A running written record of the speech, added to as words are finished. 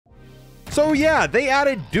So yeah, they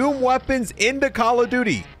added Doom weapons into Call of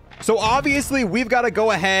Duty. So obviously we've got to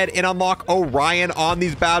go ahead and unlock Orion on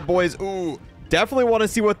these bad boys. Ooh, definitely want to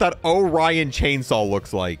see what that Orion chainsaw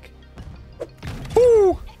looks like.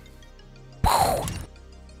 Ooh.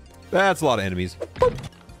 That's a lot of enemies.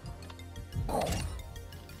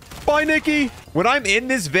 Bye, Nikki. When I'm in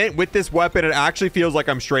this vent with this weapon, it actually feels like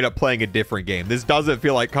I'm straight up playing a different game. This doesn't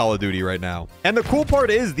feel like Call of Duty right now. And the cool part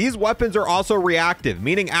is these weapons are also reactive,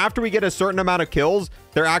 meaning after we get a certain amount of kills,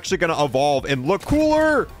 they're actually going to evolve and look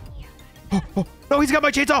cooler. Oh, no, he's got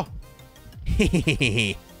my chainsaw.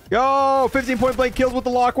 Yo, 15 point blank kills with the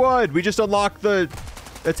Lockwood. We just unlocked the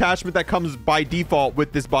attachment that comes by default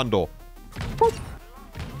with this bundle.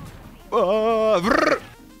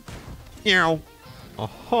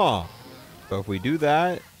 Uh-huh. So if we do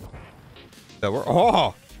that, we're...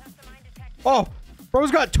 Oh! Oh!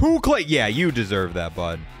 Bro's got 2 clay. Yeah, you deserve that,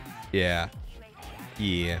 bud. Yeah.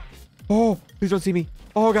 Yeah. Oh, please don't see me.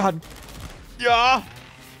 Oh, God. Yeah.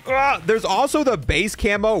 There's also the base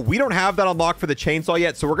camo. We don't have that unlocked for the chainsaw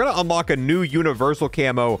yet, so we're going to unlock a new universal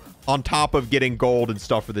camo on top of getting gold and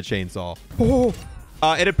stuff for the chainsaw. Oh!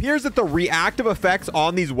 It appears that the reactive effects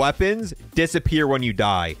on these weapons disappear when you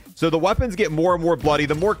die. So the weapons get more and more bloody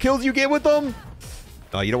the more kills you get with them.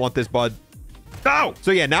 Oh, you don't want this, bud. No! So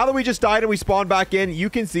yeah, now that we just died and we spawned back in, you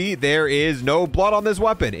can see there is no blood on this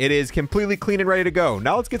weapon. It is completely clean and ready to go.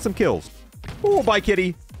 Now let's get some kills. Oh, bye,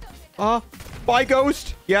 kitty. Bye,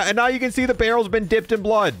 ghost. Yeah, and now you can see the barrel's been dipped in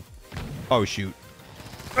blood. Oh, shoot.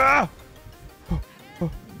 Ah!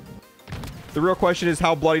 The real question is,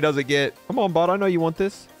 how bloody does it get? Come on, bud. I know you want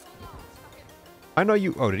this. I know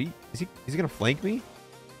you... Oh, did he? Is he gonna flank me?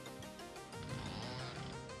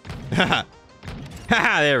 Haha.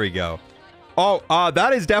 Haha, there we go. Oh,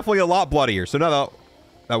 that is definitely a lot bloodier. So no,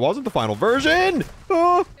 that wasn't the final version.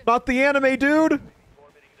 Oh, not the anime, dude.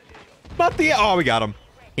 Not the... Oh, we got him.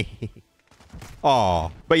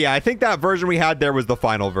 Oh, but yeah, I think that version we had there was the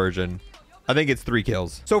final version. I think it's 3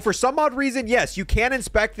 kills. So for some odd reason, yes, you can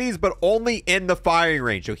inspect these, but only in the firing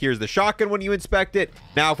range. So here's the shotgun when you inspect it.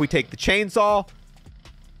 Now, if we take the chainsaw,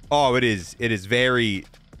 oh, it is very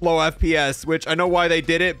low FPS, which I know why they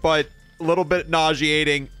did it, but a little bit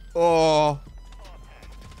nauseating. Oh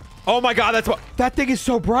my God, that's what, that thing is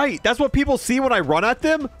so bright. That's what people see when I run at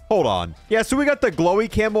them. Hold on. Yeah, so we got the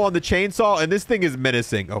glowy camo on the chainsaw, and this thing is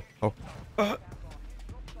menacing.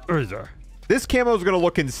 This camo is going to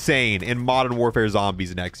look insane in Modern Warfare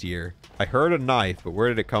Zombies next year. I heard a knife, but where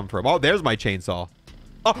did it come from? Oh, there's my chainsaw.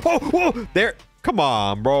 Oh, there. Come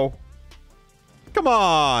on, bro. Come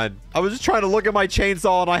on. I was just trying to look at my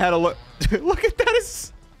chainsaw, and I had to look. Look at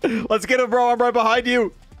that. Let's get him, bro. I'm right behind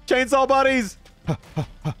you. Chainsaw buddies.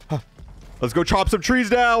 Let's go chop some trees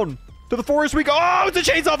down. To the forest we go. Oh, it's a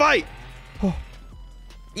chainsaw fight. Oh.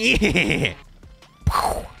 Yeah.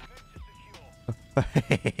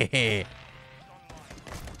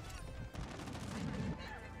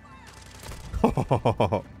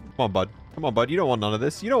 Come on, bud. Come on, bud. You don't want none of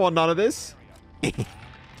this. You don't want none of this.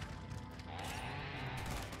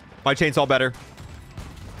 My chainsaw better.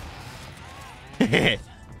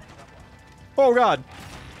 Oh, God.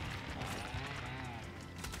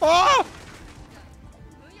 Oh!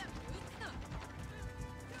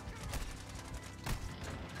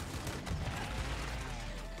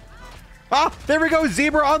 Ah, there we go.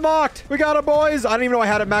 Zebra unlocked. We got it, boys. I don't even know I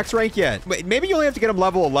had a max rank yet. Wait, maybe you only have to get him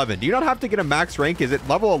level 11. Do you not have to get a max rank? Is it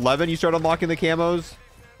level 11 you start unlocking the camos?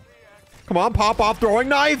 Come on, pop off throwing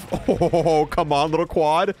knife. Oh, come on, little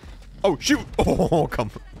quad. Oh, shoot. Oh, come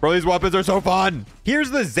on. Bro, these weapons are so fun. Here's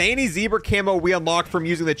the zany zebra camo we unlocked from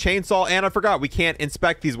using the chainsaw. And I forgot, we can't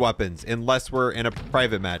inspect these weapons unless we're in a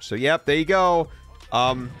private match. So, yep, there you go.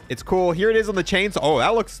 It's cool. Here it is on the chainsaw. Oh,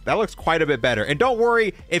 that looks quite a bit better. And don't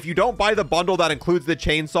worry, if you don't buy the bundle that includes the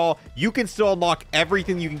chainsaw, you can still unlock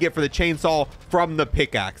everything you can get for the chainsaw from the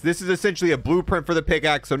pickaxe. This is essentially a blueprint for the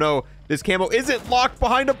pickaxe. So no, this camo isn't locked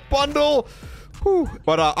behind a bundle. Whew.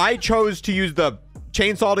 But I chose to use the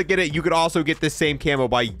chainsaw to get it. You could also get this same camo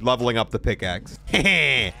by leveling up the pickaxe.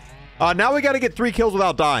 Now we got to get 3 kills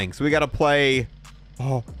without dying. So we got to play.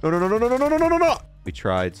 Oh, no. We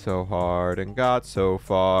tried so hard and got so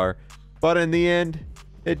far, but in the end,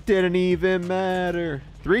 it didn't even matter.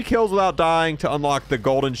 3 kills without dying to unlock the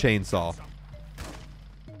golden chainsaw.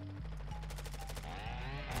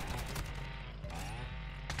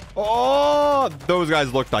 Oh, those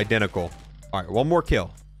guys looked identical. All right, 1 more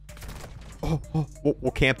kill. Oh,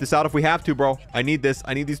 we'll camp this out if we have to, bro. I need this.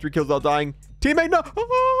 I need these 3 kills without dying. Teammate, no.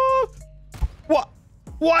 Oh,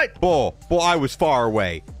 what? Bull, I was far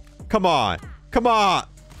away. Come on.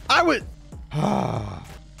 I was...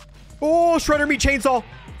 Oh, shredder meat chainsaw.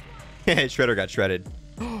 Shredder got shredded.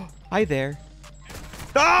 Hi there.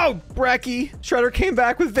 Oh, Brecky. Shredder came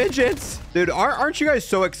back with vengeance. Dude, aren't you guys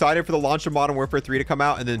so excited for the launch of Modern Warfare 3 to come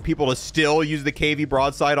out and then people to still use the KV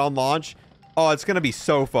broadside on launch? Oh, it's going to be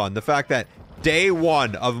so fun. The fact that day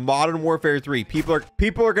one of Modern Warfare 3, people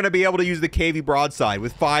are going to be able to use the KV broadside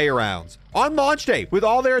with fire rounds on launch day with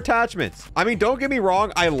all their attachments. I mean, don't get me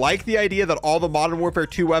wrong. I like the idea that all the Modern Warfare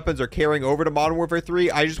 2 weapons are carrying over to Modern Warfare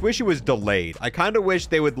 3. I just wish it was delayed. I kind of wish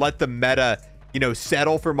they would let the meta, you know,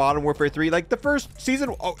 settle for Modern Warfare 3. Like the first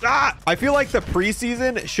season. I feel like the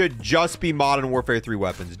preseason should just be Modern Warfare 3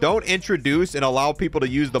 weapons. Don't introduce and allow people to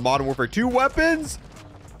use the Modern Warfare 2 weapons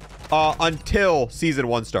until season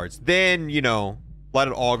 1 starts. Then, you know, let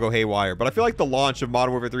it all go haywire. But I feel like the launch of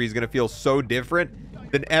Modern Warfare 3 is going to feel so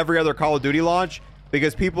different than every other Call of Duty launch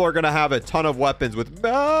because people are going to have a ton of weapons with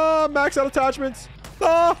max out attachments.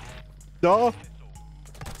 Yeah.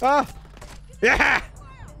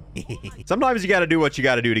 Sometimes you got to do what you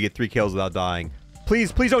got to do to get 3 kills without dying.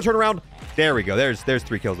 Please don't turn around. There we go. There's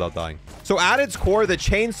 3 kills without dying. So at its core, the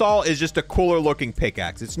chainsaw is just a cooler looking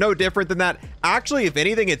pickaxe. It's no different than that. Actually, if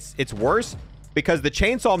anything, it's worse because the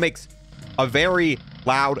chainsaw makes a very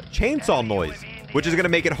loud chainsaw noise, which is going to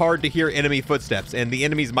make it hard to hear enemy footsteps, and the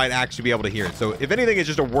enemies might actually be able to hear it. So if anything, it's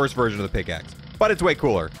just a worse version of the pickaxe, but it's way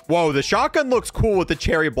cooler. Whoa, the shotgun looks cool with the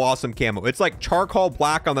cherry blossom camo. It's like charcoal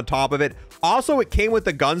black on the top of it. Also, it came with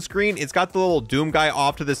the gun screen. It's got the little Doom guy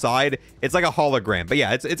off to the side. It's like a hologram, but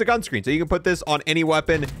yeah, it's a gun screen. So you can put this on any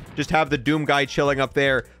weapon, just have the Doom guy chilling up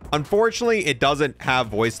there. Unfortunately, it doesn't have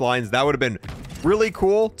voice lines. That would have been really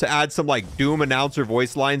cool to add some like Doom announcer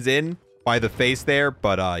voice lines in by the face there,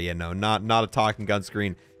 but yeah, no, not a talking gun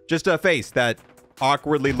screen, just a face that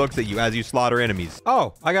awkwardly looks at you as you slaughter enemies.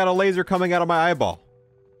 Oh, I got a laser coming out of my eyeball.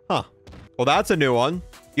 Huh. Well, that's a new one.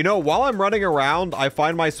 You know, while I'm running around, I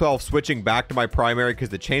find myself switching back to my primary because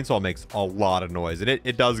the chainsaw makes a lot of noise, and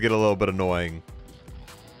it does get a little bit annoying.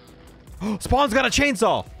 Spawn's got a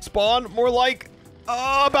chainsaw. Spawn, more like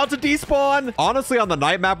about to despawn. Honestly, on the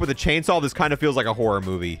night map with a chainsaw, this kind of feels like a horror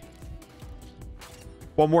movie.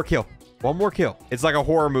 One more kill. One more kill. It's like a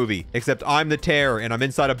horror movie, except I'm the terror and I'm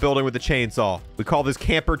inside a building with a chainsaw. We call this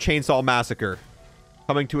Camper Chainsaw Massacre.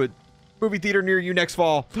 Coming to a movie theater near you next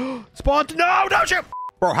fall. Spawn, no, don't shoot.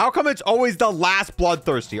 Bro, how come it's always the last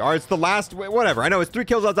bloodthirsty? Or it's the last, whatever. I know it's 3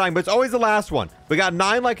 kills without dying, but it's always the last one. We got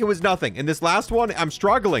 9 like it was nothing. And this last one, I'm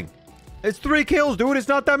struggling. It's 3 kills, dude. It's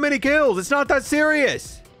not that many kills. It's not that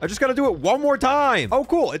serious. I just got to do it one more time. Oh,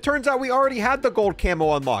 cool. It turns out we already had the gold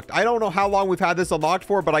camo unlocked. I don't know how long we've had this unlocked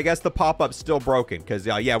for, but I guess the pop-up's still broken because,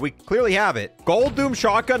 yeah, we clearly have it. Gold Doom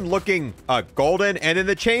shotgun looking golden. And then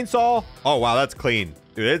the chainsaw. Oh, wow, that's clean.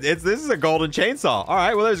 Dude, this is a golden chainsaw. All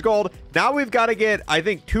right, well, there's gold. Now we've got to get, I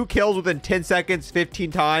think, 2 kills within 10 seconds,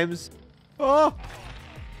 15 times. Oh.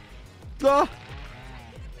 Oh,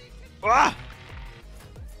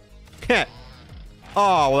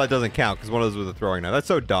 well, that doesn't count because one of those was a throwing knife. That's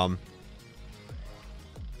so dumb.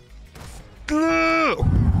 I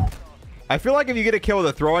feel like if you get a kill with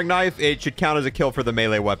a throwing knife, it should count as a kill for the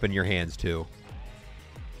melee weapon in your hands, too.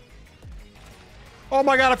 Oh,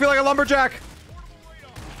 my God. I feel like a lumberjack.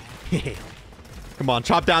 Come on,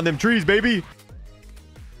 chop down them trees, baby.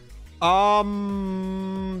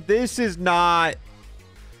 This is not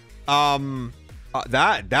that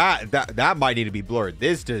might need to be blurred.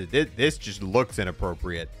 This just looks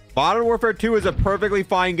inappropriate. Modern Warfare 2 is a perfectly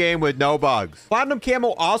fine game with no bugs. Platinum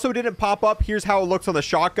camo also didn't pop up. Here's how it looks on the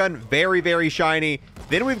shotgun. Very, very shiny.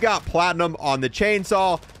 Then we've got platinum on the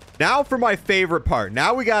chainsaw. Now for my favorite part.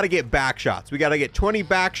 Now we got to get back shots. We got to get 20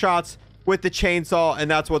 back shots with the chainsaw,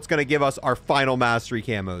 and that's what's going to give us our final mastery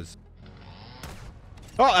camos.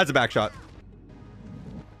 Oh, that's a back shot.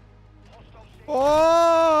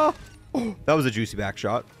 Oh, that was a juicy back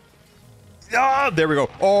shot. Ah, there we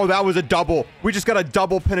go. Oh, that was a double. We just got a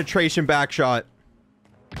double penetration back shot.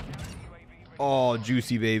 Oh,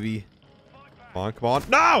 juicy, baby. Come on, come on.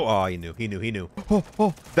 No! Oh, he knew.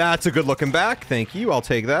 Oh, that's a good looking back. Thank you. I'll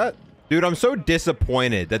take that. Dude, I'm so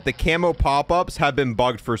disappointed that the camo pop-ups have been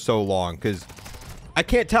bugged for so long because I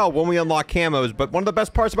can't tell when we unlock camos, but one of the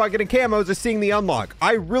best parts about getting camos is seeing the unlock.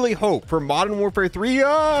 I really hope for Modern Warfare 3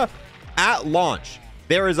 at launch,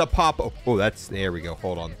 there is a pop-up. Oh, there we go.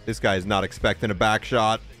 Hold on. This guy is not expecting a back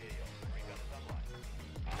shot.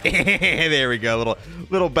 There we go.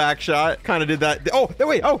 Little back shot. Kind of did that. Oh,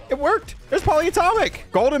 wait. Oh, it worked. There's polyatomic.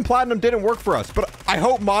 Gold and platinum didn't work for us, but I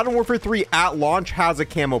hope Modern Warfare 3 at launch has a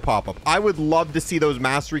camo pop-up. I would love to see those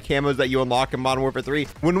mastery camos that you unlock in Modern Warfare 3.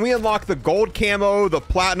 When we unlock the gold camo, the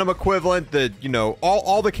platinum equivalent, the, you know,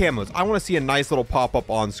 all the camos, I want to see a nice little pop-up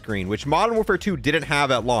on screen, which Modern Warfare 2 didn't have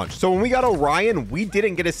at launch. So when we got Orion, we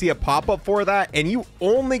didn't get to see a pop-up for that, and you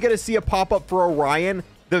only get to see a pop-up for Orion.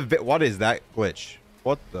 What is that glitch?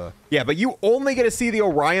 What the? Yeah, but you only get to see the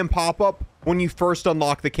Orion pop-up when you first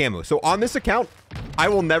unlock the camo. So on this account, I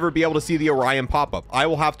will never be able to see the Orion pop-up. I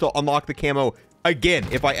will have to unlock the camo again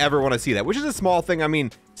if I ever want to see that, which is a small thing. I mean,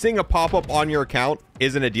 seeing a pop-up on your account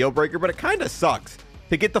isn't a deal breaker, but it kind of sucks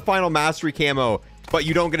to get the final mastery camo, but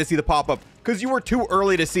you don't get to see the pop-up because you were too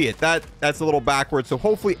early to see it. That's a little backwards. So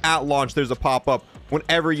hopefully at launch, there's a pop-up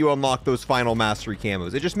whenever you unlock those final mastery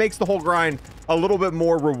camos. It just makes the whole grind a little bit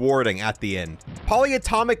more rewarding at the end.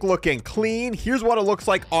 Polyatomic looking clean. Here's what it looks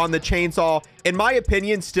like on the chainsaw. In my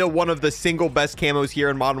opinion, still one of the single best camos here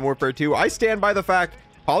in Modern Warfare 2. I stand by the fact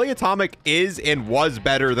Polyatomic is and was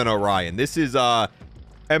better than Orion. This is,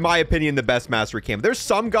 in my opinion, the best mastery camo. There's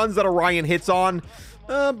some guns that Orion hits on,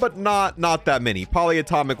 but not that many.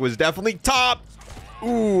 Polyatomic was definitely top.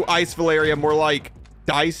 Ooh, Ice Valeria, more like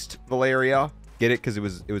diced Valeria. Get it? Because it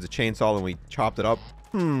was a chainsaw and we chopped it up.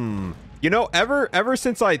 You know, ever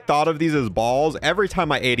since I thought of these as balls, every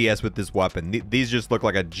time I ADS with this weapon, these just look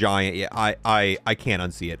like a giant. Yeah, I can't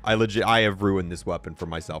unsee it. I have ruined this weapon for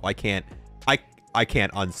myself. I can't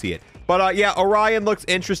unsee it. But yeah, Orion looks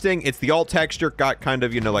interesting. It's the alt texture, got kind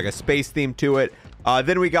of, you know, like a space theme to it.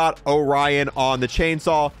 Then we got Orion on the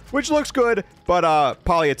chainsaw, which looks good, but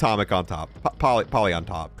polyatomic on top. Poly on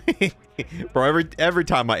top. Bro, every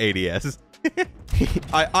time I ADS.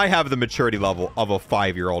 I have the maturity level of a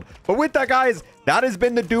 5-year-old. But with that, guys, that has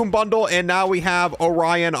been the Doom bundle, and now we have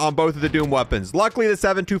Orion on both of the Doom weapons. Luckily, the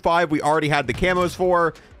 725 we already had the camos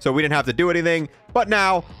for, so we didn't have to do anything. But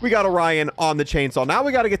now we got Orion on the chainsaw. Now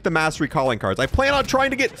we got to get the mastery calling cards. I plan on trying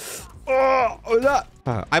to get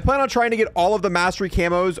I plan on trying to get all of the mastery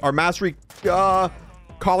camos or mastery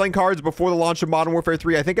calling cards before the launch of Modern Warfare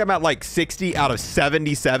 3. I think I'm at like 60 out of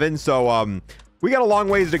 77. So we got a long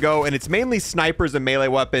ways to go, and it's mainly snipers and melee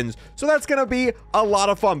weapons, so that's going to be a lot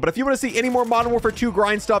of fun. But if you want to see any more Modern Warfare 2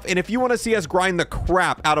 grind stuff, and if you want to see us grind the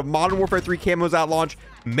crap out of Modern Warfare 3 camos at launch,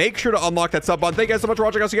 make sure to unlock that sub button. Thank you guys so much for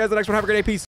watching. I'll see you guys in the next one. Have a great day. Peace.